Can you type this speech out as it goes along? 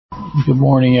Good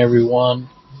morning, everyone.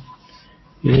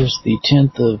 It is the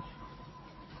 10th of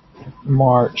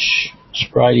March. It's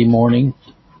Friday morning.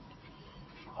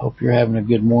 Hope you're having a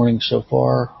good morning so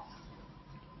far.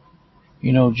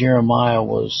 You know, Jeremiah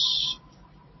was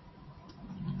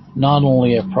not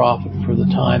only a prophet for the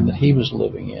time that he was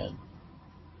living in,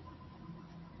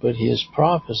 but his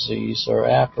prophecies are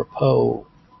apropos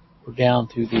for down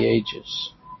through the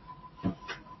ages.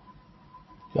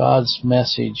 God's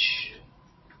message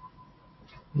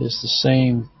is the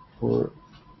same for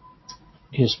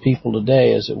his people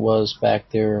today as it was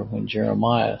back there when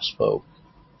Jeremiah spoke.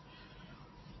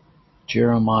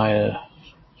 Jeremiah's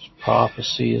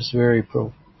prophecy is very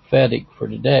prophetic for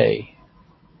today.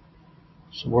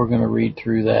 So we're going to read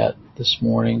through that this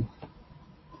morning.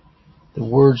 The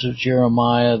words of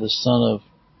Jeremiah, the son of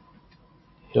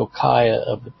Hilkiah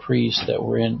of the priests that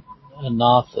were in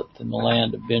Anathoth in the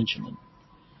land of Benjamin,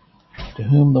 to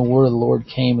whom the word of the Lord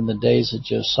came in the days of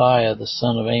Josiah, the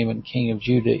son of Amon, king of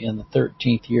Judah, in the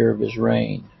 13th year of his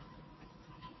reign.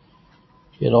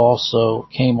 It also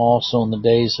came in the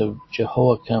days of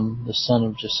Jehoiakim, the son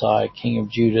of Josiah, king of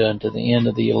Judah, unto the end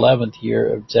of the 11th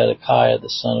year of Zedekiah, the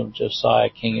son of Josiah,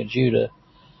 king of Judah,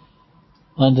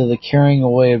 unto the carrying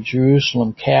away of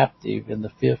Jerusalem captive in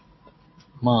the 5th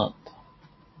month.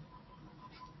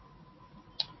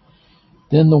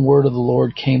 Then the word of the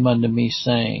Lord came unto me,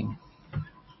 saying,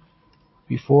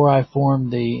 Before I formed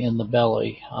thee in the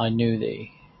belly, I knew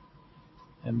thee.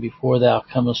 And before thou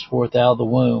comest forth out of the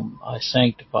womb, I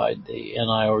sanctified thee,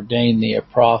 and I ordained thee a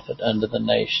prophet unto the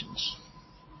nations.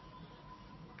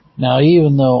 Now,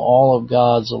 even though all of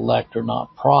God's elect are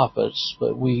not prophets,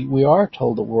 but we are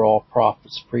told that we're all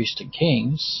prophets, priests, and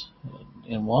kings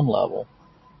in one level.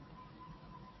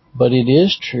 But it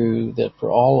is true that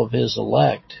for all of his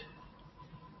elect,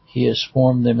 he has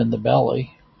formed them in the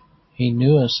belly. He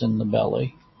knew us in the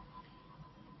belly.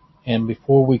 And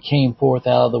before we came forth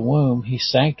out of the womb, he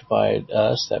sanctified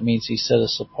us. That means he set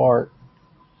us apart.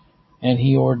 And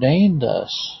he ordained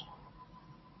us.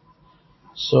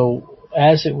 So,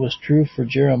 as it was true for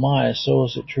Jeremiah, so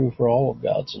is it true for all of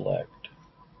God's elect.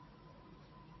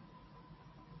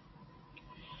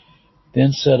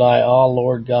 Then said I, Ah,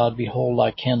 Lord God, behold,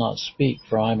 I cannot speak,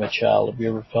 for I am a child. Have you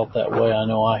ever felt that way? I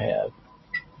know I have.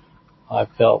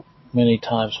 I've felt many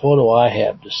times, what do I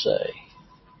have to say?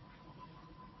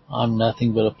 I'm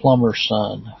nothing but a plumber's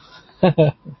son.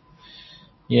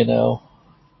 You know,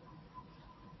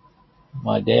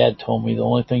 my dad told me the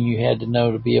only thing you had to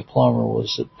know to be a plumber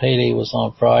was that payday was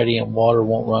on Friday and water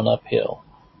won't run uphill.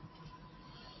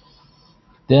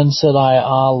 Then said I,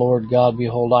 Ah, Lord God,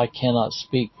 behold, I cannot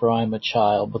speak, for I am a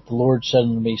child. But the Lord said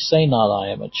unto me, Say not, I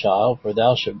am a child, for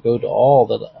thou shalt go to all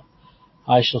that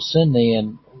I shall send thee,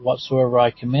 and whatsoever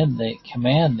I command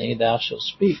thee, thou shalt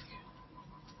speak.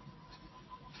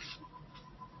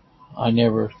 I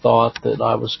never thought that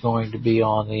I was going to be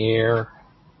on the air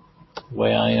the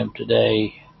way I am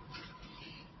today,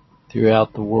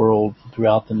 throughout the world,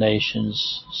 throughout the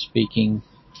nations, speaking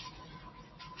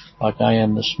like I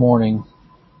am this morning,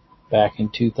 back in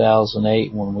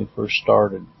 2008 when we first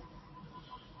started.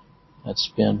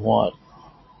 That's been what?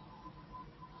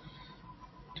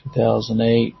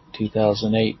 2008,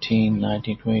 2018,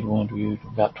 1921,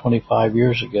 about 25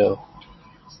 years ago.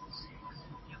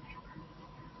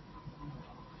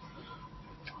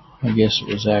 I guess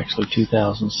it was actually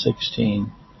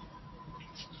 2016.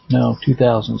 No,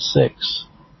 2006.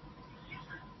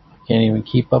 I can't even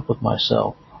keep up with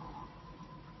myself.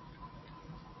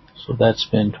 So that's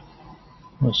been,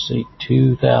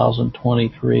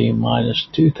 2023 minus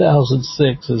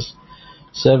 2006 is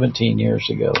 17 years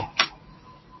ago.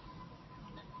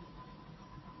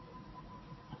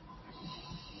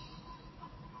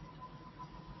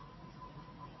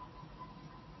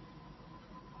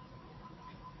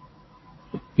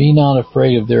 Be not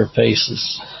afraid of their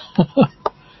faces,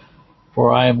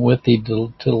 for I am with thee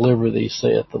to deliver thee,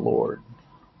 saith the Lord.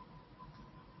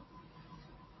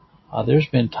 There's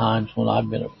been times when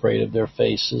I've been afraid of their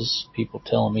faces, people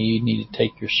telling me you need to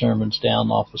take your sermons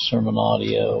down off of Sermon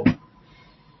Audio.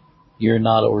 You're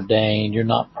not ordained, you're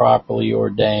not properly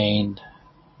ordained,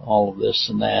 all of this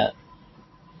and that.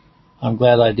 I'm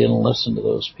glad I didn't listen to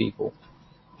those people,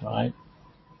 right?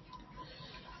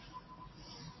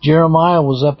 Jeremiah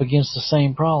was up against the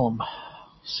same problem.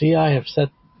 See, I have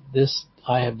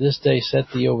this day set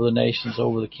thee over the nations,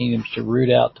 over the kingdoms, to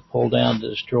root out, to pull down, to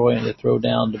destroy, and to throw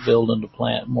down, to build, and to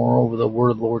plant. Moreover, the word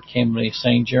of the Lord came to me,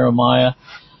 saying, Jeremiah,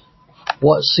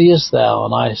 what seest thou?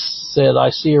 And I said,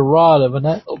 I see a rod of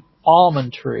an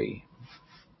almond tree.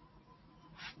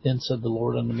 Then said the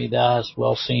Lord unto me, Thou hast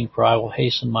well seen, for I will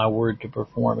hasten my word to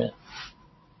perform it.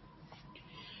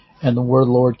 And the word of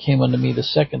the Lord came unto me the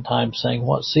second time, saying,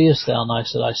 What seest thou? And I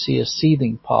said, I see a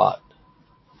seething pot,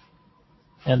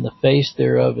 and the face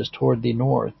thereof is toward the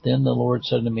north. Then the Lord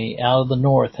said unto me, Out of the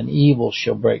north an evil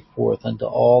shall break forth unto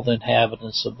all the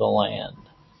inhabitants of the land.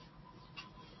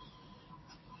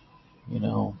 You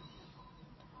know,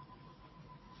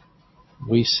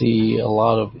 we see a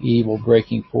lot of evil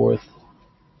breaking forth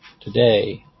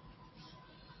today.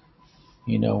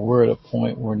 You know, we're at a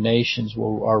point where nations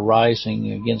are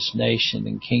rising against nation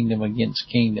and kingdom against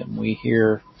kingdom. We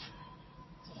hear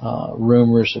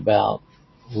rumors about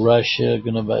Russia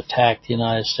going to attack the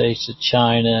United States,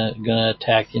 China going to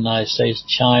attack the United States,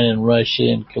 China and Russia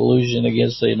in collusion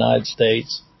against the United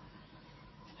States,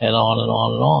 and on and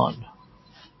on and on.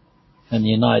 And the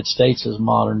United States is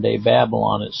modern day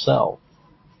Babylon itself.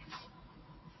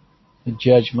 The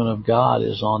judgment of God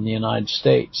is on the United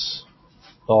States.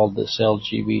 All this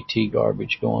LGBT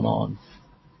garbage going on.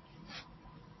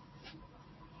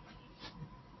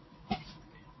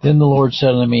 Then the Lord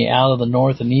said unto me, Out of the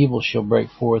north an evil shall break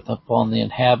forth upon the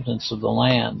inhabitants of the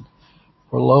land.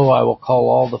 For lo, I will call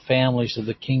all the families of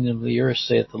the kingdom of the earth,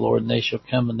 saith the Lord, and they shall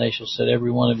come, and they shall set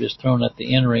every one of his throne at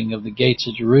the entering of the gates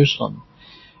of Jerusalem,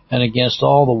 and against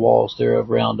all the walls thereof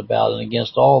round about, and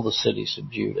against all the cities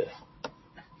of Judah.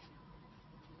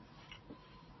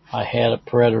 I had a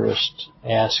preterist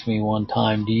ask me one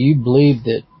time, do you believe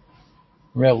that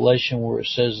Revelation where it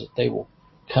says that they will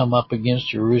come up against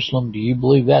Jerusalem, do you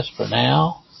believe that's for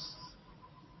now?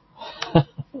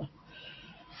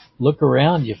 Look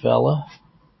around you, fella.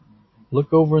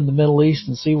 Look over in the Middle East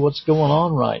and see what's going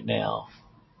on right now.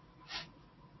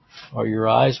 Are your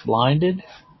eyes blinded?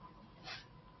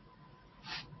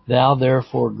 Thou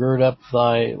therefore gird up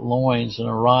thy loins and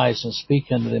arise and speak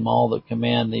unto them all that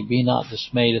command thee. Be not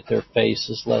dismayed at their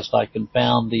faces, lest I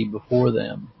confound thee before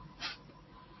them.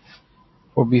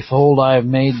 For behold, I have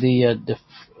made thee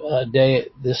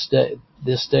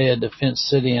this day a defense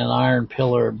city, an iron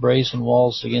pillar, of brazen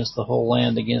walls against the whole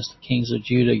land, against the kings of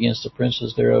Judah, against the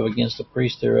princes thereof, against the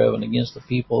priests thereof, and against the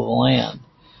people of the land.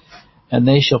 And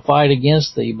they shall fight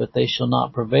against thee, but they shall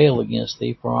not prevail against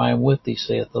thee, for I am with thee,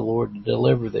 saith the Lord, to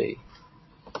deliver thee.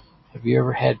 Have you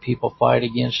ever had people fight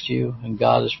against you and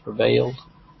God has prevailed?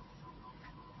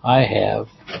 I have.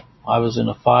 I was in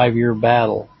a 5-year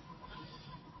battle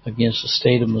against the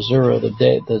state of Missouri,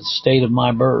 the state of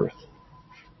my birth,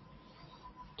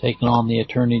 taking on the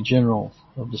Attorney General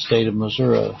of the state of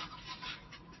Missouri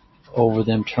over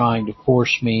them trying to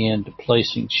force me into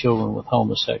placing children with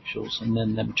homosexuals and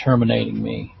then them terminating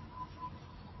me.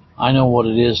 I know what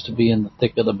it is to be in the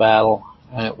thick of the battle,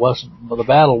 and the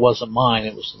battle wasn't mine,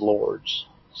 it was the Lord's.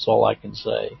 That's all I can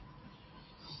say.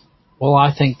 Well,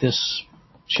 I think this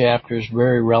chapter is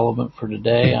very relevant for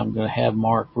today. I'm going to have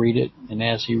Mark read it, and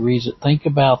as he reads it, think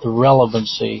about the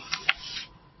relevancy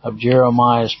of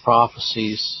Jeremiah's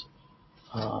prophecies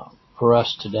for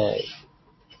us today.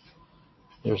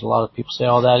 There's a lot of people say,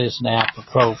 oh, that isn't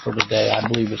apropos for today. I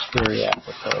believe it's very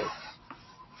apropos.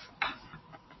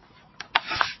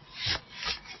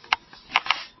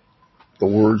 The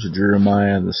words of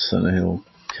Jeremiah, the son of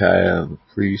Hilkiah, the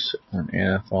priest, were in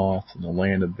Anathoth, in the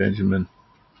land of Benjamin,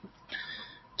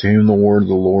 to whom the word of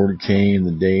the Lord came in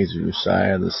the days of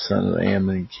Josiah, the son of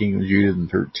Ammon, king of Judah, in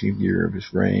the 13th year of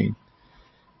his reign.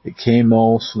 It came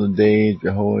also in the days of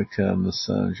Jehoiakim, the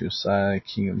son of Josiah,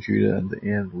 king of Judah, at the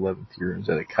end of the 11th year of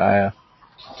Zedekiah,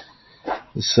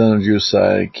 the son of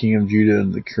Josiah, king of Judah,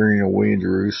 and the carrying away in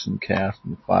Jerusalem, cast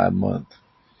in the 5th month.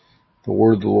 The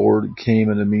word of the Lord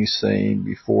came unto me, saying,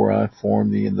 Before I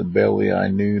formed thee in the belly I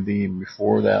knew thee, and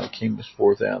before thou camest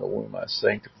forth out of the womb I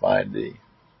sanctified thee.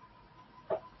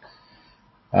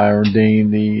 I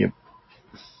ordained thee a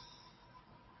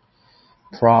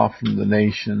prophet from the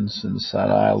nations, and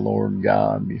said I, Lord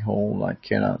God, behold, I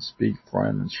cannot speak, for I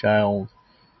am a child.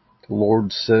 The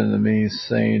Lord said unto me,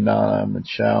 Say not, I am a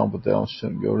child, but thou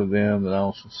shalt go to them, that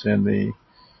I shall send thee.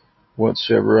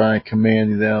 Whatsoever I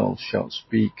command thee, thou shalt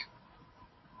speak.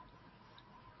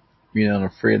 Be not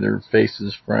afraid of their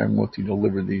faces, for I am with thee to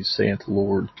deliver thee, saith the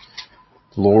Lord.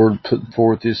 The Lord put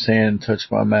forth his hand and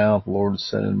touched my mouth. The Lord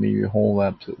said unto me, Behold, I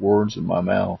have put words in my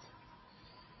mouth.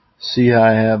 See how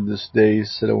I have this day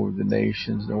set over the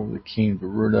nations and over the kings to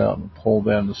root out and pull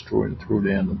down, destroy, and throw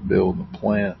down, and build and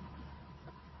plant.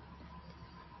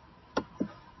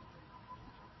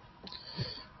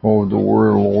 Oh, the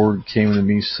word of the Lord came to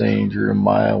me, saying,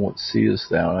 Jeremiah, what seest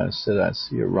thou? And I said, I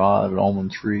see a rod of an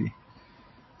almond tree.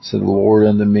 Said the Lord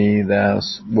unto me, Thou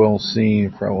hast well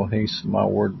seen, for I will hasten my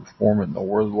word to perform it. And the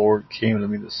word of the Lord came to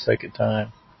me the second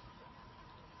time,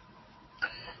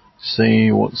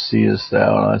 saying, What seest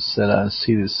thou? And I said, I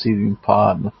see the seething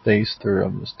pot, and the face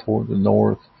thereof is toward the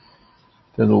north.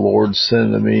 Then the Lord said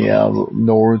unto me, Out of the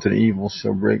north and evil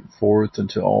shall break forth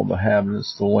unto all the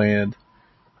inhabitants of the land.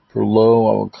 For lo,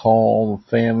 I will call the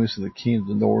families of the kings of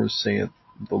the north, saith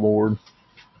the Lord.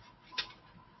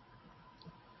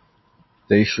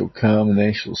 They shall come, and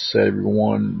they shall set every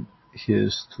one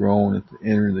his throne at the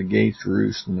entering the gates of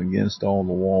Jerusalem, against all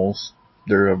the walls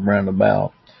thereof round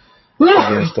about,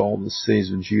 against all the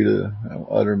cities of Judah. I will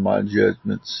utter my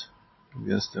judgments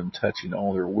against them, touching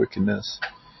all their wickedness,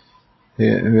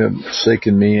 who have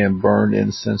forsaken me and burned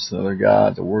incense to other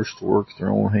gods, to worship the work of their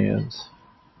own hands.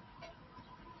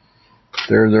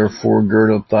 Therefore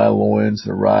gird up thy loins,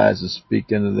 and arise, and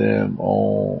speak unto them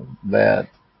all that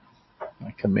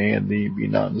I command thee. Be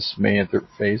not dismayed at their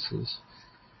faces,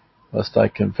 lest I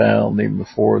confound thee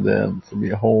before them. For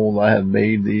behold, I have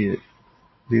made thee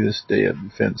this day a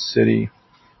fenced city,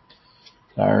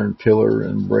 iron pillar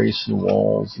and bracing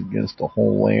walls, against the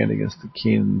whole land, against the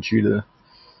king of Judah,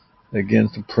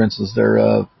 against the princes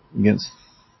thereof, against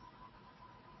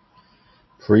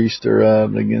priests thereof,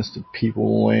 and against the people of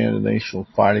the land. And they shall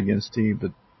fight against thee,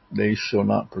 but they shall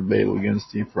not prevail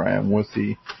against thee, for I am with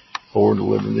thee, for to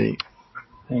deliver thee.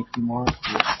 Thank you, Mark.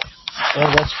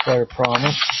 Well, that's a fair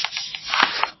promise.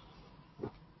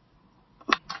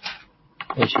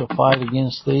 They shall fight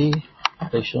against thee,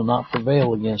 they shall not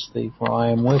prevail against thee, for I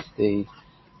am with thee,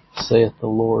 saith the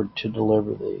Lord, to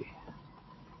deliver thee.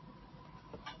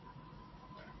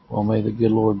 Well, may the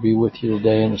good Lord be with you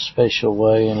today in a special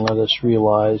way, and let us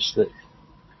realize that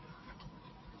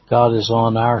God is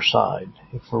on our side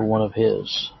if we're one of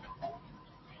His.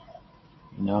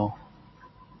 You know,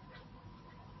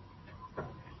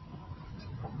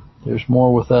 there's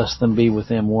more with us than be with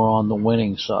Him. We're on the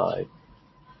winning side.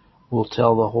 We'll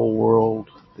tell the whole world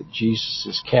that Jesus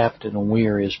is captain and we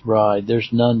are His bride. There's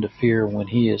none to fear when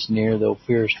He is near, though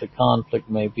fierce the conflict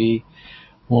may be.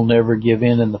 We'll never give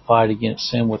in the fight against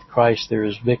sin. With Christ there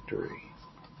is victory.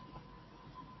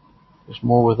 There's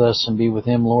more with us than be with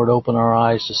Him. Lord, open our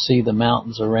eyes to see the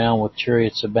mountains around with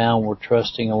chariots abound. We're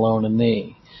trusting alone in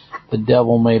Thee. The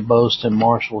devil may boast and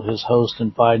marshal his host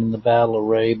and fight in the battle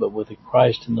array, but with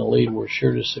Christ in the lead, we're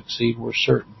sure to succeed. We're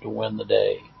certain to win the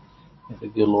day. May the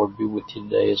good Lord be with you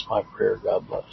today is my prayer. God bless.